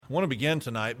I want to begin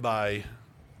tonight by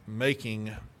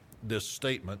making this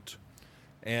statement,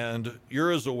 and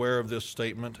you're as aware of this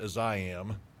statement as I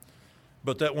am,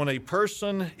 but that when a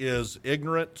person is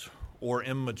ignorant or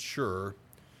immature,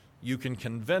 you can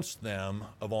convince them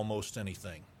of almost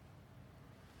anything.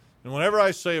 And whenever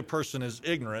I say a person is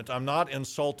ignorant, I'm not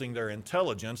insulting their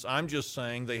intelligence. I'm just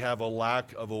saying they have a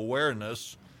lack of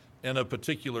awareness in a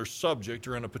particular subject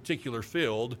or in a particular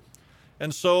field.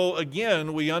 And so,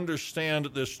 again, we understand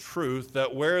this truth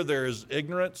that where there is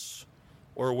ignorance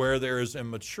or where there is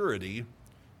immaturity,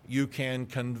 you can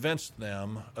convince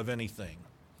them of anything.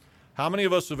 How many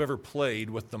of us have ever played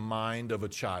with the mind of a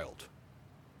child?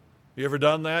 You ever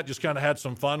done that? Just kind of had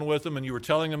some fun with them and you were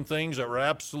telling them things that were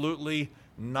absolutely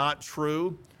not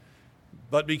true,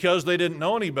 but because they didn't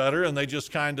know any better and they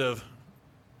just kind of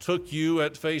took you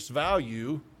at face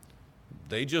value,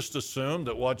 they just assumed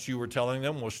that what you were telling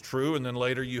them was true, and then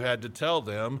later you had to tell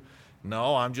them,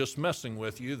 no, I'm just messing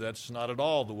with you. That's not at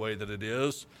all the way that it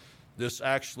is. This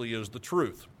actually is the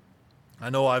truth. I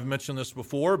know I've mentioned this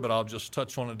before, but I'll just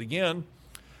touch on it again.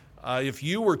 If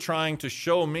you were trying to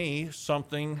show me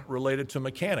something related to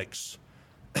mechanics,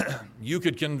 you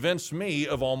could convince me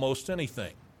of almost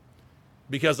anything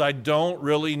because I don't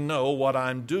really know what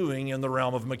I'm doing in the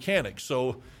realm of mechanics.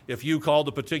 So if you called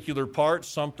a particular part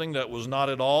something that was not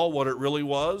at all what it really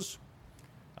was,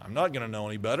 I'm not going to know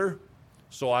any better.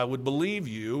 So I would believe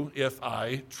you if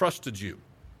I trusted you.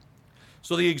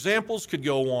 So the examples could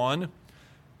go on,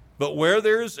 but where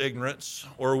there is ignorance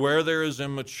or where there is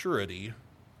immaturity,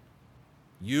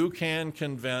 you can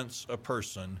convince a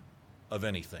person of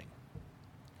anything.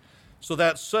 So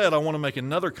that said, I want to make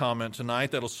another comment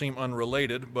tonight that'll seem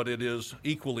unrelated, but it is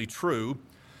equally true.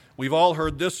 We've all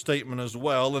heard this statement as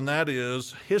well, and that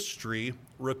is, history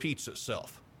repeats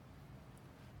itself.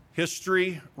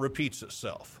 History repeats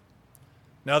itself.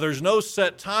 Now, there's no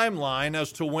set timeline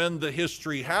as to when the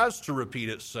history has to repeat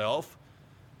itself,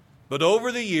 but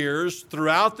over the years,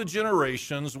 throughout the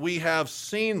generations, we have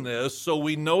seen this, so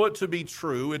we know it to be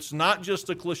true. It's not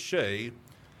just a cliche.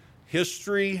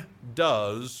 History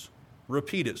does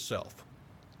repeat itself.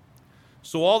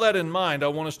 So all that in mind, I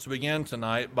want us to begin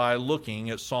tonight by looking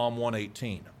at Psalm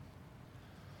 118.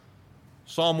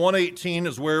 Psalm 118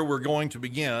 is where we're going to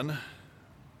begin,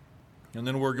 and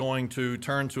then we're going to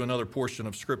turn to another portion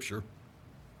of Scripture.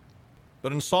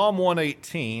 But in Psalm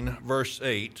 118, verse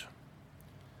 8,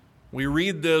 we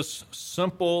read this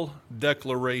simple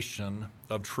declaration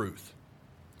of truth.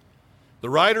 The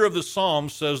writer of the Psalm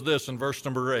says this in verse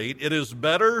number 8, "It is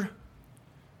better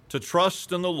to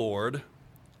trust in the Lord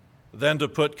than to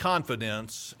put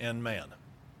confidence in man."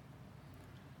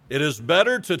 It is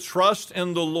better to trust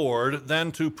in the Lord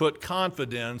than to put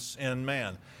confidence in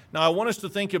man. Now, I want us to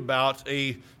think about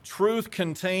a truth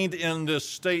contained in this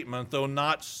statement, though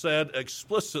not said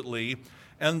explicitly,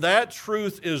 and that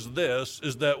truth is this,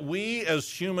 is that we as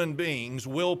human beings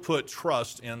will put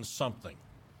trust in something.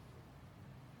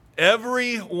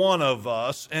 Every one of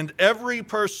us and every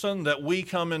person that we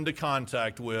come into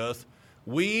contact with,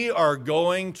 we are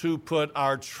going to put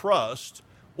our trust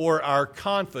or our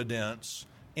confidence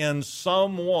in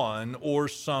someone or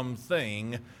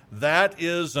something. That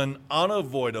is an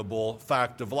unavoidable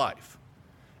fact of life.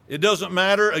 It doesn't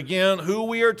matter, again, who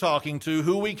we are talking to,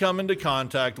 who we come into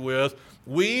contact with.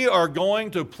 We are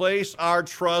going to place our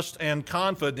trust and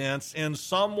confidence in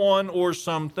someone or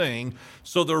something.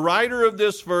 So the writer of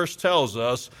this verse tells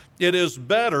us it is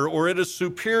better or it is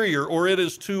superior or it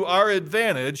is to our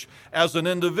advantage as an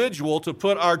individual to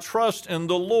put our trust in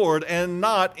the Lord and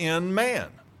not in man.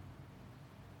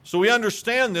 So we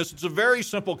understand this. It's a very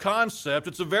simple concept.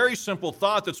 It's a very simple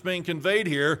thought that's being conveyed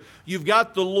here. You've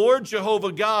got the Lord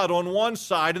Jehovah God on one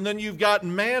side, and then you've got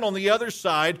man on the other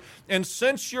side. And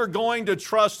since you're going to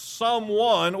trust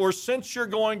someone, or since you're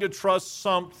going to trust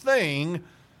something,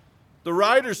 the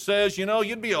writer says,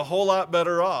 you'd be a whole lot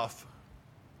better off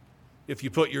if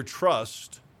you put your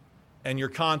trust and your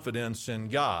confidence in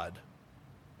God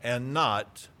and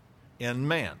not in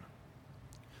man.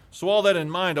 So all that in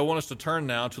mind, I want us to turn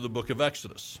now to the book of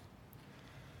Exodus.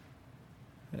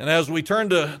 And as we turn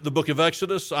to the book of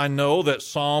Exodus, I know that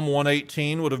Psalm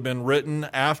 118 would have been written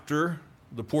after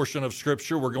the portion of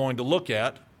Scripture we're going to look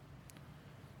at,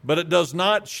 but it does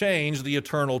not change the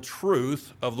eternal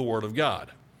truth of the Word of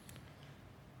God.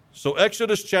 So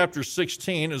Exodus chapter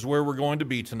 16 is where we're going to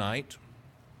be tonight.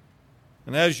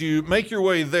 And as you make your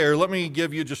way there, let me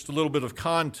give you just a little bit of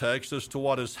context as to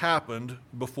what has happened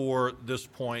before this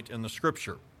point in the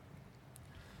Scripture.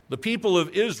 The people of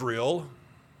Israel,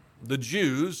 the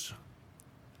Jews,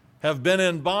 have been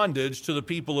in bondage to the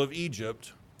people of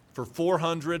Egypt for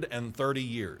 430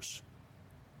 years.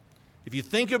 If you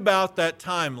think about that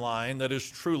timeline, that is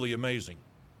truly amazing.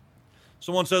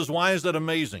 Someone says, why is that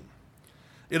amazing?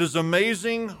 It is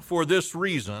amazing for this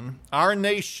reason. Our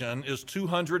nation is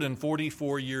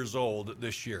 244 years old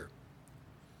this year.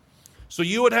 So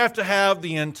you would have to have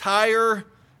the entire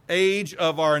age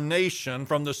of our nation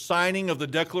from the signing of the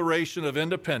Declaration of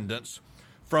Independence,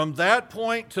 from that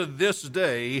point to this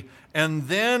day, and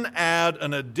then add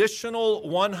an additional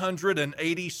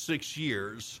 186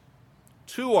 years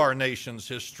to our nation's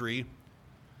history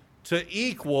to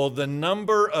equal the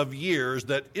number of years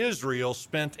that Israel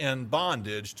spent in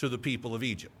bondage to the people of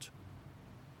Egypt.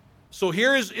 So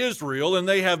here is Israel, and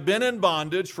they have been in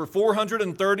bondage for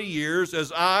 430 years,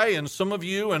 as I and some of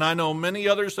you, and I know many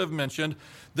others have mentioned.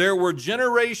 There were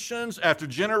generations after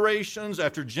generations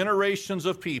after generations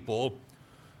of people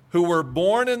who were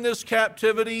born in this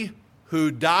captivity, who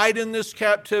died in this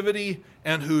captivity,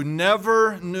 and who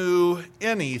never knew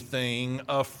anything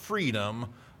of freedom,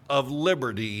 of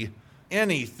liberty,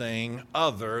 anything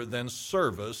other than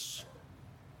service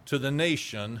to the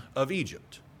nation of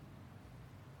Egypt.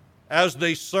 As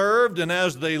they served and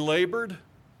as they labored,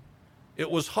 it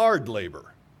was hard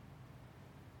labor.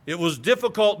 It was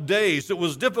difficult days. It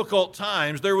was difficult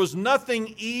times. There was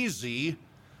nothing easy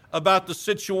about the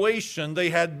situation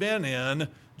they had been in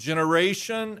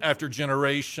generation after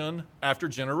generation after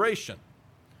generation.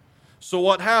 So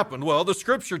what happened? Well, the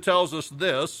scripture tells us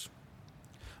this,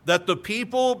 that the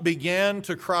people began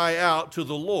to cry out to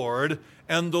the Lord,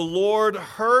 and the Lord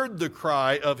heard the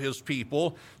cry of his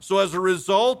people. So as a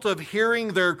result of hearing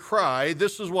their cry,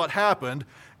 this is what happened.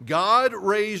 God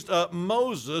raised up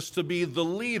Moses to be the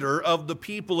leader of the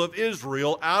people of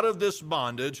Israel out of this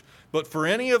bondage. But for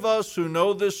any of us who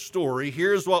know this story,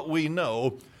 here's what we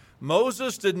know.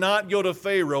 Moses did not go to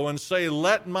Pharaoh and say,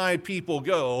 "Let my people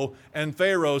go," and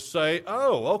Pharaoh say,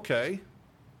 "Oh, okay.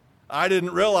 I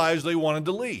didn't realize they wanted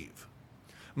to leave."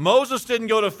 Moses didn't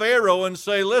go to Pharaoh and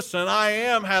say, "Listen, I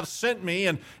hath sent me,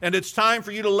 and it's time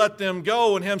for you to let them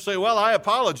go," and him say, "Well, I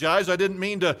apologize. I didn't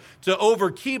mean to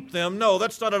overkeep them." No,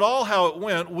 that's not at all how it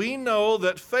went. We know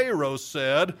that Pharaoh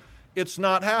said, "It's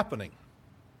not happening."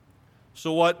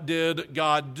 So what did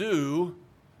God do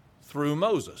through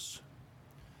Moses?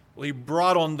 Well, he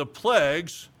brought on the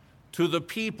plagues to the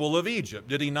people of Egypt,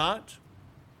 did he not?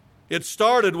 It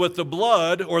started with the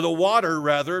blood, or the water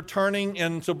rather, turning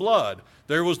into blood.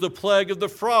 There was the plague of the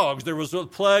frogs. There was the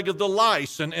plague of the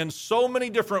lice, and so many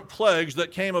different plagues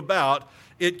that came about.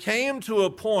 It came to a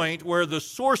point where the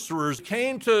sorcerers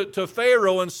came to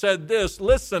Pharaoh and said this,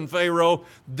 "Listen, Pharaoh,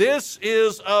 this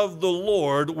is of the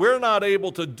Lord. We're not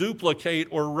able to duplicate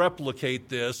or replicate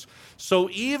this." So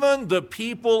even the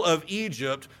people of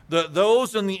Egypt,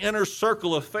 those in the inner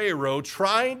circle of Pharaoh,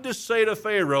 tried to say to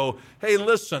Pharaoh, "Hey,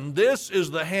 listen, this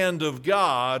is the hand of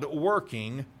God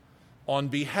working on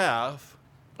behalf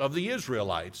of the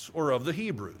Israelites or of the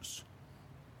Hebrews."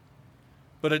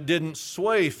 But it didn't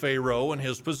sway Pharaoh in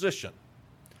his position.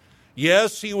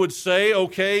 Yes, he would say,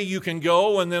 "Okay, you can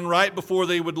go," and then right before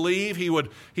they would leave, he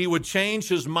would change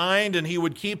his mind and he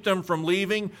would keep them from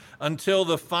leaving until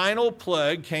the final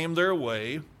plague came their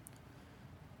way,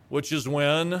 which is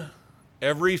when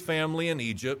every family in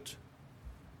Egypt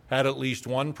had at least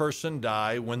one person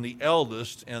die when the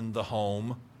eldest in the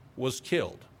home was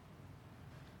killed.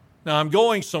 Now, I'm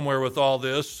going somewhere with all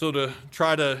this, so to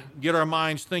try to get our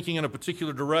minds thinking in a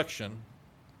particular direction.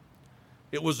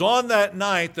 It was on that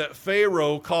night that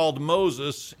Pharaoh called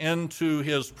Moses into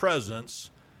his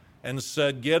presence and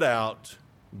said, get out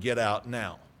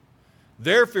now."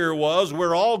 Their fear was,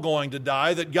 we're all going to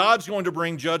die, that God's going to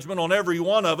bring judgment on every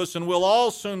one of us, and we'll all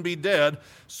soon be dead.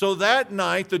 So that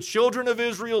night, the children of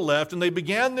Israel left, and they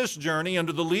began this journey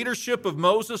under the leadership of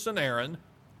Moses and Aaron.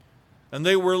 And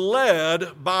they were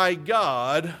led by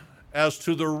God as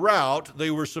to the route they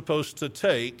were supposed to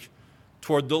take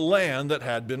toward the land that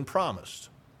had been promised.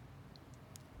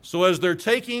 So as they're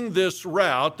taking this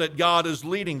route that God is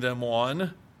leading them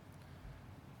on,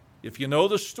 if you know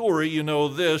the story, you know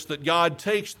this, that God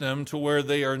takes them to where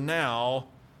they are now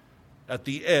at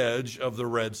the edge of the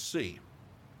Red Sea.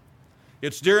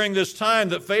 It's during this time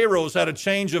that Pharaoh's had a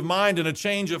change of mind and a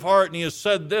change of heart, and he has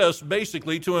said this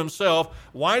basically to himself,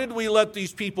 "Why did we let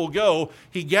these people go?"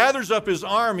 He gathers up his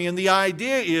army, and the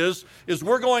idea is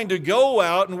we're going to go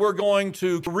out and we're going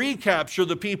to recapture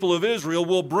the people of Israel.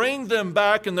 We'll bring them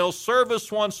back and they'll serve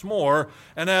us once more.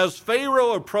 And as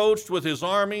Pharaoh approached with his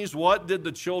armies, what did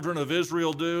the children of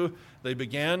Israel do? They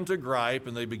began to gripe,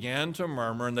 and they began to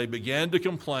murmur, and they began to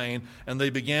complain, and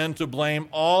they began to blame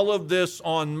all of this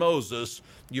on Moses.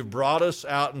 "You've brought us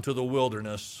out into the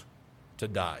wilderness to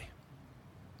die."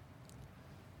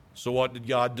 So what did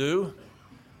God do?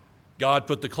 God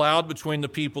put the cloud between the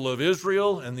people of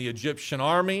Israel and the Egyptian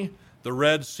army. The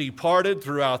Red Sea parted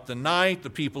throughout the night.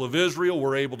 The people of Israel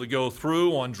were able to go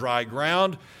through on dry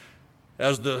ground.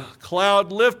 As the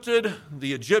cloud lifted,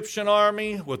 the Egyptian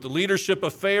army, with the leadership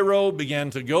of Pharaoh, began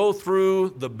to go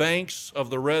through the banks of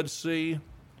the Red Sea.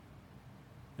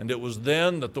 And it was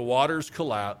then that the waters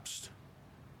collapsed,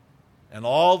 and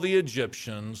all the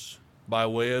Egyptians, by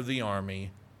way of the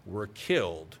army, were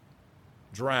killed,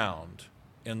 drowned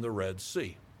in the Red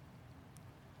Sea.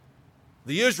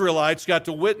 The Israelites got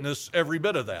to witness every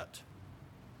bit of that.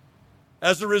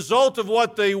 As a result of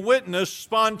what they witnessed,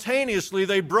 spontaneously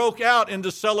they broke out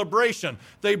into celebration.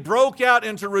 They broke out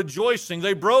into rejoicing.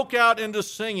 They broke out into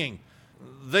singing.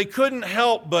 They couldn't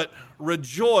help but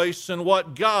rejoice in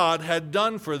what God had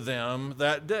done for them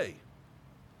that day.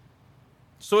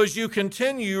 So as you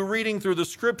continue reading through the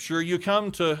scripture, you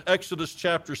come to Exodus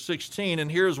chapter 16,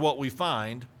 and here's what we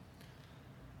find.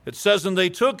 It says, "And they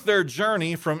took their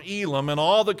journey from Elim, and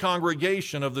all the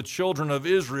congregation of the children of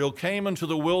Israel came into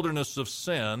the wilderness of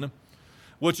Sin,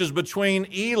 which is between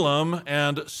Elim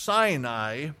and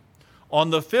Sinai, on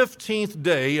the 15th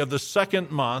day of the second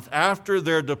month after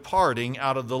their departing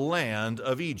out of the land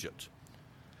of Egypt.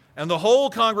 And the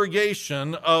whole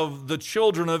congregation of the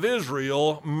children of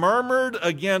Israel murmured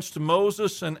against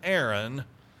Moses and Aaron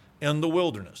in the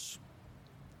wilderness."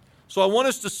 So I want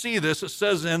us to see this. It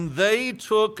says, "And they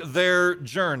took their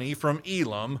journey from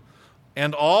Elim,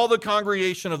 and all the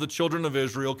congregation of the children of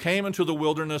Israel came into the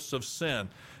wilderness of Sin."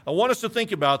 I want us to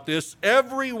think about this.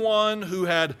 Everyone who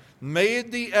had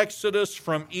made the exodus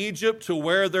from Egypt to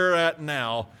where they're at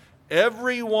now,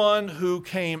 everyone who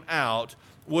came out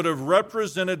would have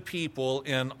represented people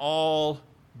in all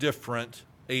different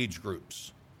age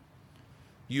groups.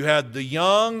 You had the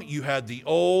young, you had the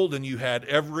old, and you had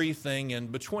everything in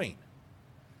between.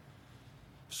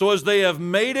 So as they have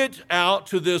made it out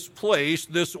to this place,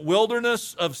 this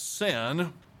wilderness of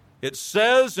sin, it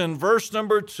says in verse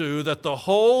number 2 that the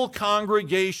whole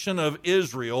congregation of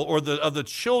Israel, or of the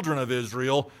children of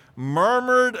Israel,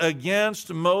 murmured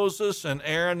against Moses and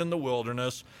Aaron in the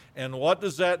wilderness. And what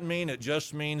does that mean? It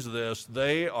just means this: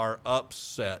 they are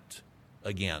upset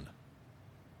again.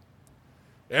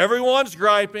 Everyone's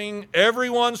griping,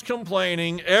 everyone's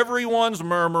complaining, everyone's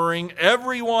murmuring,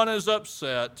 everyone is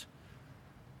upset.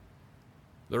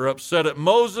 They're upset at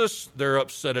Moses, they're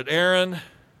upset at Aaron.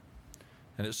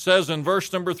 And it says in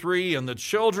verse number 3, "And the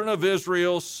children of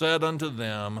Israel said unto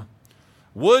them,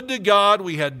 Would to God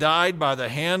we had died by the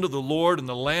hand of the Lord in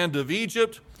the land of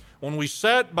Egypt, when we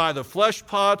sat by the flesh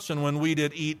pots, and when we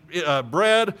did eat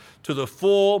bread to the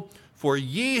full. For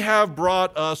ye have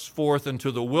brought us forth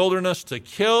into the wilderness to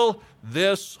kill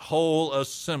this whole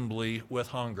assembly with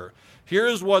hunger."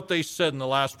 Here's what they said in the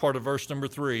last part of verse number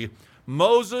 3.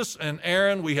 "Moses and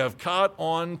Aaron, we have caught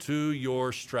on to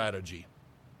your strategy.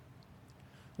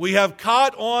 We have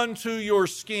caught on to your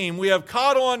scheme. We have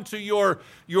caught on to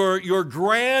your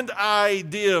grand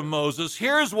idea, Moses.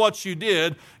 Here's what you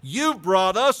did. You've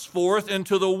brought us forth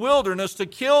into the wilderness to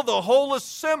kill the whole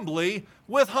assembly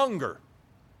with hunger."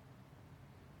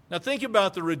 Now think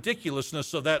about the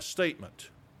ridiculousness of that statement.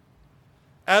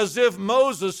 As if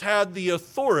Moses had the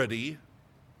authority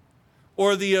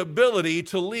or the ability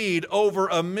to lead over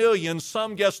 1 million,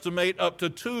 some guesstimate up to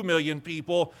 2 million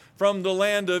people from the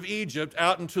land of Egypt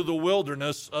out into the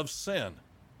wilderness of sin.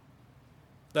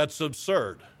 That's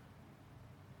absurd.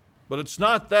 But it's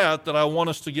not that I want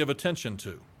us to give attention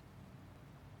to.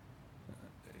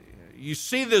 You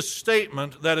see this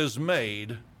statement that is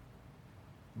made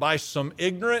by some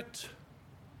ignorant,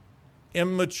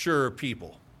 immature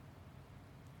people.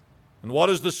 And what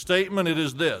is the statement? It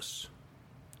is this: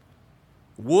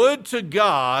 "Would to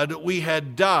God we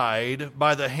had died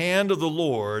by the hand of the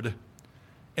Lord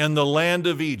in the land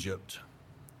of Egypt,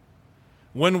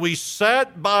 when we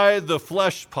sat by the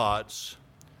flesh pots,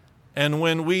 and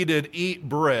when we did eat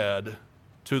bread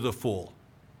to the full."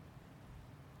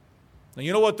 Now,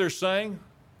 you know what they're saying?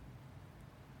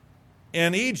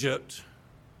 In Egypt,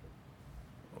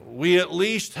 we at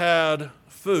least had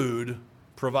food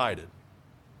provided.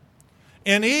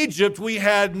 In Egypt, we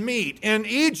had meat. In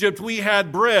Egypt, we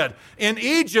had bread. In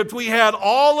Egypt, we had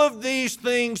all of these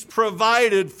things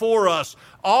provided for us.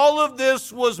 All of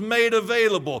this was made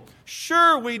available.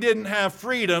 Sure, we didn't have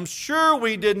freedom. Sure,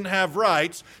 we didn't have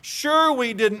rights. Sure,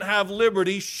 we didn't have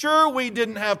liberty. Sure, we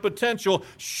didn't have potential.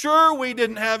 Sure, we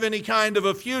didn't have any kind of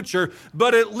a future.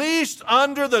 But at least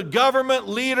under the government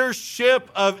leadership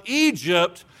of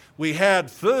Egypt, we had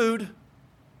food.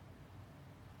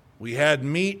 We had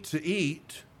meat to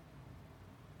eat.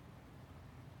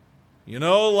 You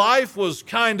know, life was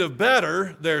kind of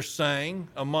better, they're saying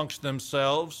amongst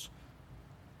themselves,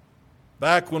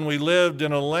 back when we lived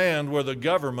in a land where the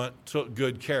government took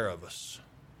good care of us.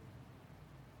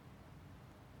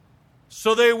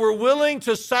 So they were willing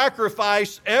to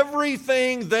sacrifice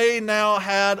everything they now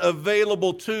had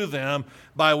available to them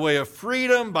by way of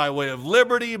freedom, by way of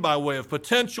liberty, by way of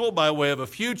potential, by way of a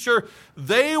future.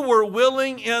 They were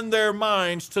willing in their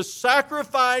minds to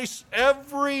sacrifice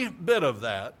every bit of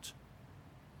that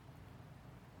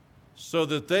so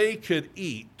that they could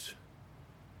eat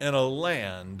in a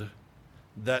land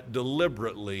that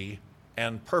deliberately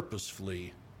and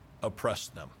purposefully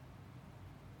oppressed them.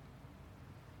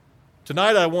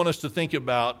 Tonight, I want us to think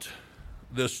about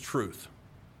this truth.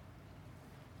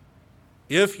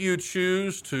 If you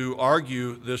choose to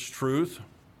argue this truth,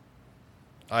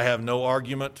 I have no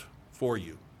argument for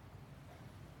you.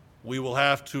 We will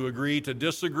have to agree to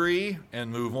disagree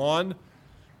and move on.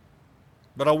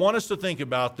 But I want us to think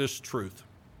about this truth,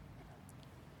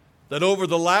 that over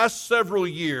the last several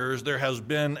years, there has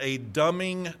been a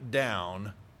dumbing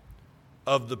down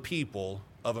of the people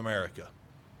of America.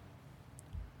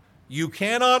 You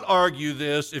cannot argue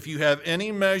this if you have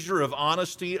any measure of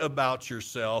honesty about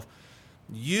yourself.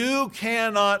 You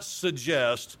cannot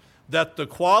suggest that the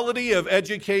quality of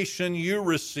education you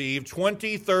received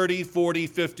 20, 30, 40,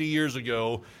 50 years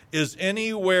ago is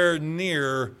anywhere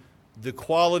near the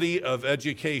quality of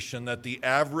education that the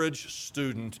average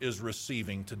student is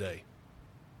receiving today.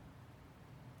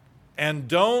 And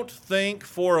don't think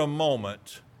for a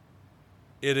moment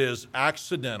it is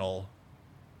accidental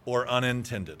or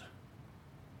unintended.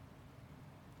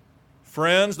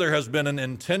 Friends, there has been an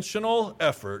intentional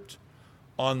effort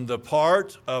on the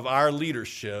part of our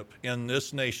leadership in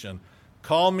this nation.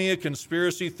 Call me a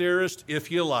conspiracy theorist if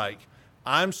you like.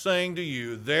 I'm saying to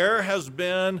you, there has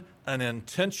been an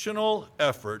intentional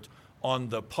effort on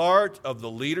the part of the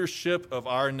leadership of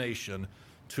our nation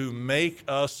to make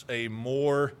us a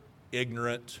more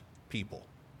ignorant people.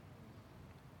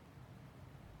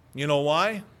 You know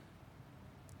why?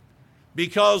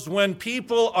 Because when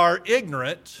people are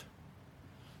ignorant,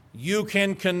 you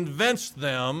can convince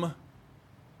them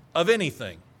of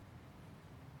anything.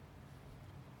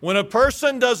 When a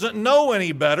person doesn't know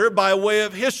any better by way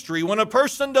of history, when a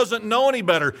person doesn't know any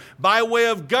better by way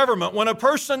of government, when a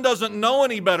person doesn't know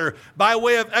any better by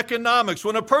way of economics,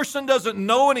 when a person doesn't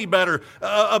know any better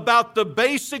about the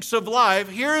basics of life,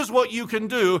 here's what you can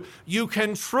do. You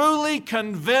can truly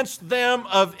convince them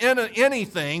of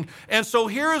anything. And so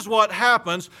here's what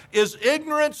happens is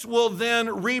ignorance will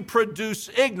then reproduce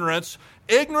ignorance.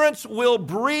 Ignorance will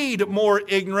breed more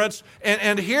ignorance,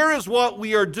 and here is what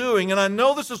we are doing, and I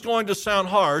know this is going to sound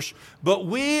harsh, but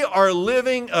we are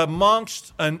living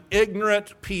amongst an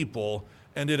ignorant people,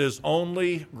 and it is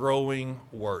only growing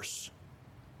worse.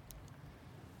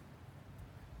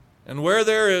 And where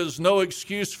there is no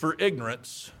excuse for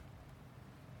ignorance,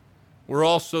 we're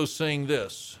also seeing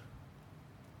this: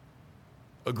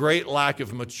 a great lack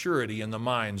of maturity in the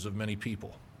minds of many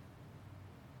people.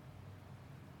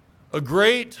 A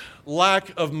great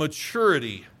lack of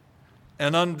maturity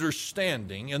and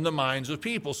understanding in the minds of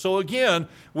people. So again,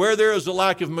 where there is a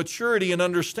lack of maturity and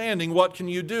understanding, what can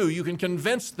you do? You can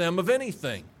convince them of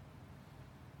anything.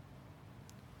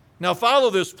 Now follow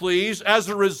this, please. As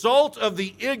a result of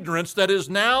the ignorance that is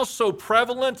now so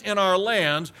prevalent in our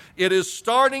lands, it is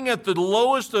starting at the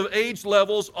lowest of age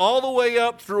levels all the way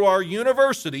up through our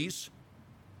universities.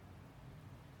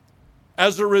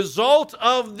 As a result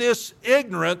of this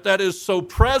ignorance that is so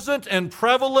present and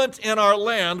prevalent in our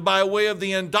land by way of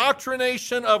the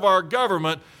indoctrination of our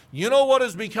government, you know what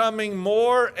is becoming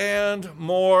more and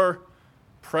more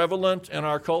prevalent in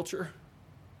our culture?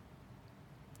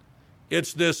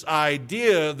 It's this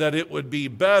idea that it would be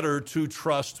better to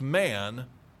trust man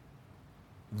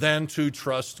than to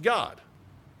trust God.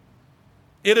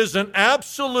 It is an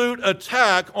absolute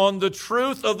attack on the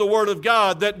truth of the Word of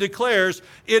God that declares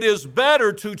it is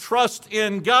better to trust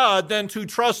in God than to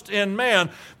trust in man.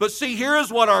 But see, here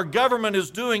is what our government is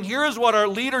doing. Here is what our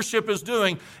leadership is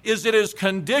doing, is it is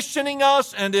conditioning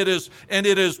us and it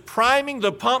is priming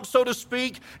the pump, so to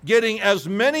speak, getting as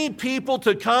many people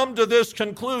to come to this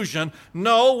conclusion.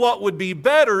 No, what would be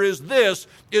better is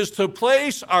to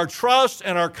place our trust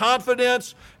and our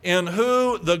confidence in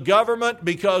who? The government,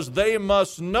 because they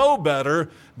must know better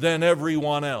than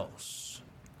everyone else.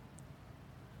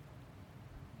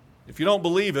 If you don't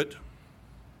believe it,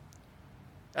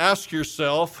 ask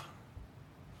yourself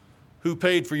who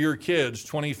paid for your kids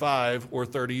 25 or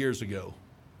 30 years ago.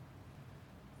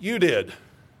 You did.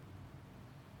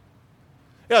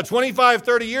 Yeah, 25,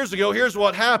 30 years ago, here's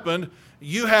what happened.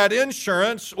 you had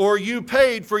insurance or you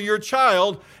paid for your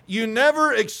child, you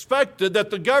never expected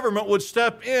that the government would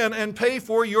step in and pay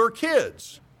for your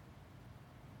kids.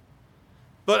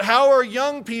 But how are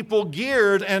young people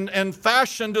geared and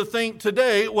fashioned to think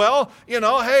today? Well,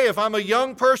 hey, if I'm a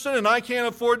young person and I can't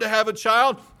afford to have a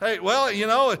child, hey, well,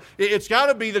 it's got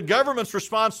to be the government's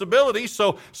responsibility,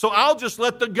 so I'll just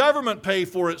let the government pay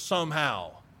for it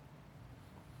somehow.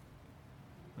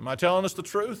 Am I telling us the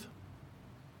truth?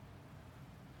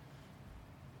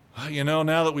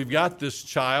 Now that we've got this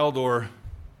child or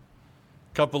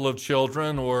couple of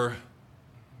children or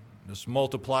this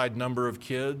multiplied number of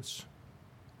kids,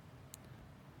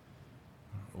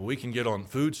 we can get on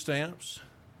food stamps.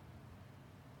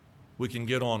 We can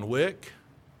get on WIC.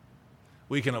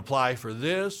 We can apply for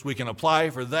this. We can apply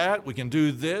for that. We can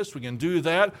do this. We can do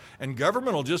that. And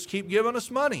government will just keep giving us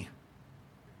money.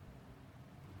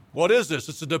 What is this?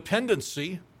 It's a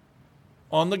dependency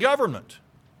on the government.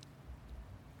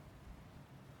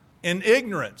 In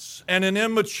ignorance and in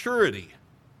immaturity,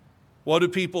 what do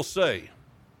people say?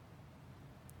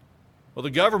 Well, the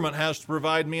government has to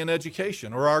provide me an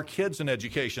education, or our kids an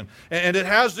education. And it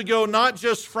has to go not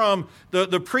just from the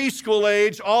preschool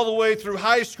age all the way through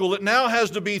high school. It now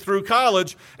has to be through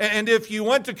college. And if you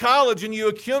went to college and you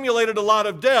accumulated a lot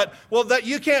of debt, well, that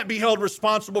you can't be held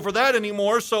responsible for that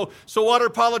anymore. So what are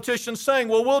politicians saying?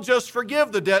 Well, we'll just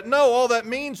forgive the debt. No, all that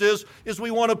means is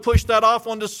we want to push that off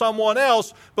onto someone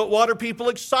else. But what are people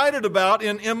excited about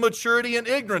in immaturity and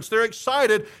ignorance? They're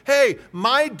excited, hey,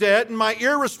 my debt and my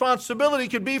irresponsibility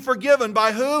could be forgiven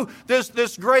by who?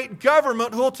 This great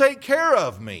government who will take care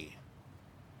of me.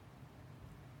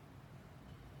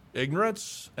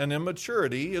 Ignorance and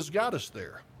immaturity has got us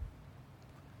there.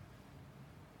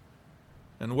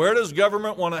 And where does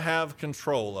government want to have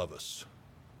control of us?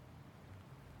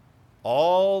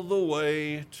 All the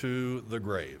way to the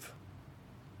grave.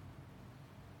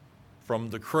 From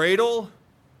the cradle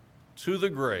to the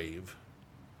grave,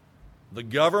 the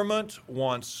government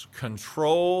wants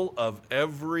control of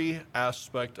every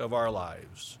aspect of our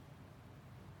lives.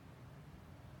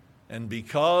 And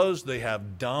because they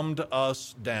have dumbed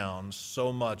us down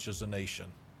so much as a nation,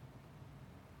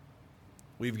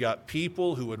 we've got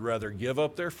people who would rather give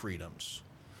up their freedoms,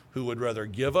 who would rather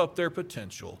give up their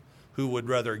potential, who would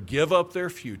rather give up their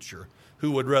future,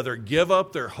 who would rather give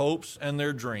up their hopes and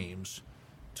their dreams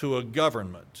to a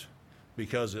government,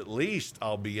 because at least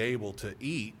I'll be able to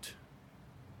eat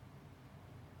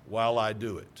while I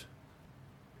do it.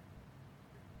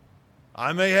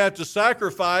 I may have to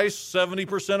sacrifice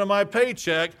 70% of my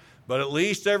paycheck, but at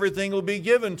least everything will be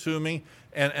given to me.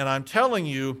 And I'm telling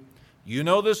you, you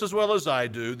know this as well as I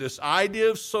do, this idea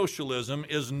of socialism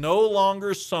is no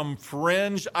longer some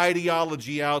fringe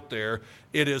ideology out there.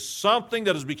 It is something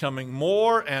that is becoming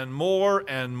more and more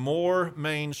and more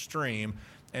mainstream.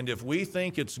 And if we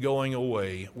think it's going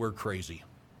away, we're crazy.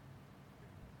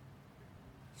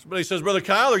 Somebody says, Brother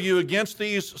Kyle, are you against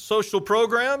these social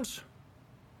programs?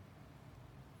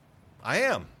 I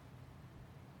am,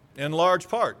 in large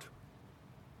part.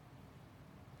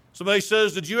 Somebody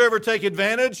says, did you ever take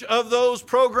advantage of those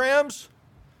programs?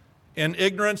 In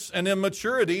ignorance and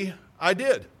immaturity, I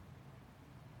did.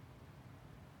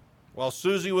 While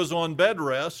Susie was on bed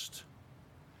rest,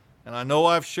 and I know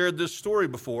I've shared this story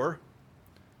before,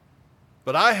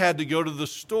 but I had to go to the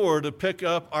store to pick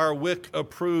up our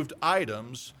WIC-approved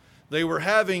items. They were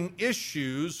having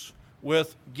issues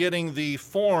with getting the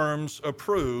forms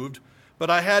approved, but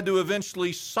I had to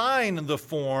eventually sign the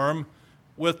form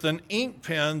with an ink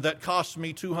pen that cost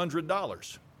me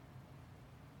 $200.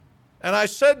 And I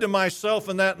said to myself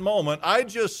in that moment, I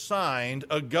just signed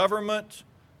a government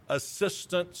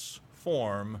assistance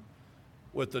form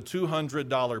with a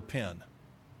 $200 pen.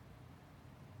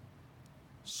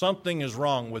 Something is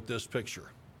wrong with this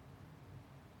picture.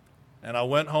 And I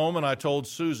went home and I told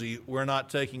Susie, we're not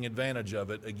taking advantage of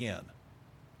it again.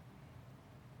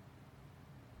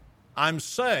 I'm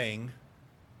saying,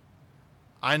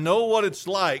 I know what it's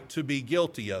like to be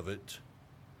guilty of it.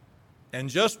 And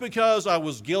just because I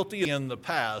was guilty in the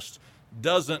past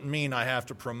doesn't mean I have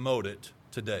to promote it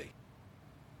today.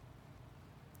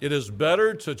 It is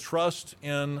better to trust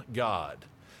in God.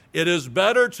 It is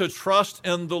better to trust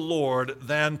in the Lord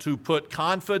than to put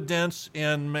confidence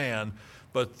in man.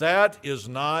 But that is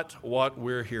not what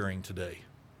we're hearing today.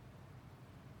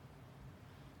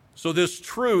 So this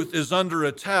truth is under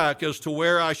attack as to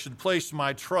where I should place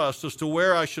my trust, as to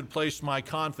where I should place my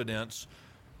confidence.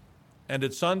 And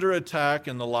it's under attack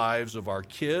in the lives of our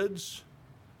kids,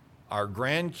 our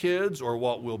grandkids, or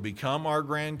what will become our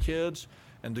grandkids.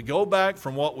 And to go back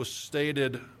from what was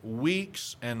stated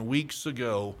weeks and weeks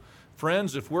ago,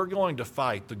 Friends, if we're going to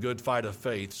fight the good fight of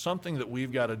faith, something that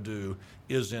we've got to do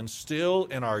is instill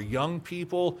in our young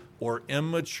people or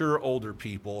immature older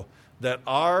people that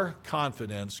our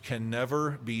confidence can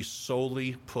never be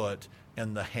solely put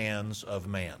in the hands of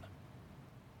man.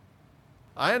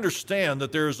 I understand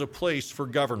that there is a place for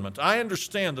government. I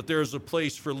understand that there is a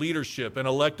place for leadership and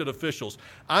elected officials.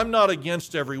 I'm not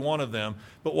against every one of them,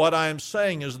 but what I am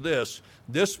saying is this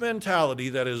mentality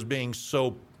that is being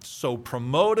so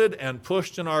promoted and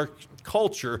pushed in our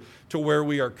culture to where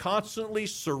we are constantly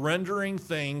surrendering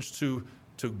things to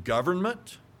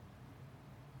government,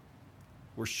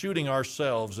 we're shooting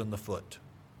ourselves in the foot.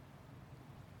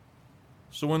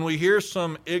 So when we hear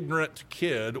some ignorant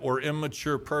kid or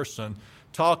immature person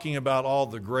talking about all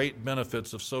the great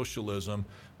benefits of socialism,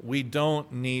 we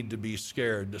don't need to be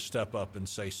scared to step up and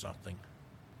say something.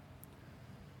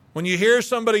 When you hear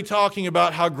somebody talking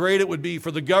about how great it would be for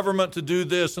the government to do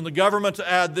this and the government to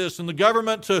add this and the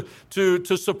government to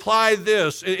supply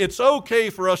this, it's okay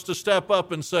for us to step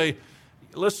up and say,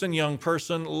 listen, young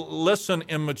person, listen,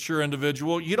 immature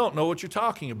individual, you don't know what you're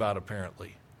talking about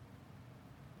apparently.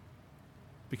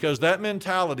 Because that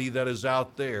mentality that is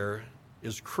out there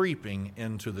is creeping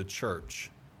into the church.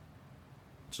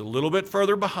 It's a little bit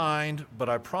further behind, but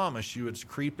I promise you it's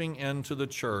creeping into the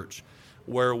church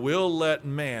where we'll let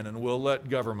man and we'll let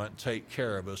government take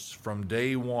care of us from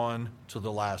day one to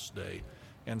the last day.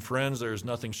 And friends, there's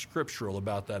nothing scriptural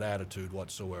about that attitude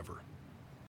whatsoever.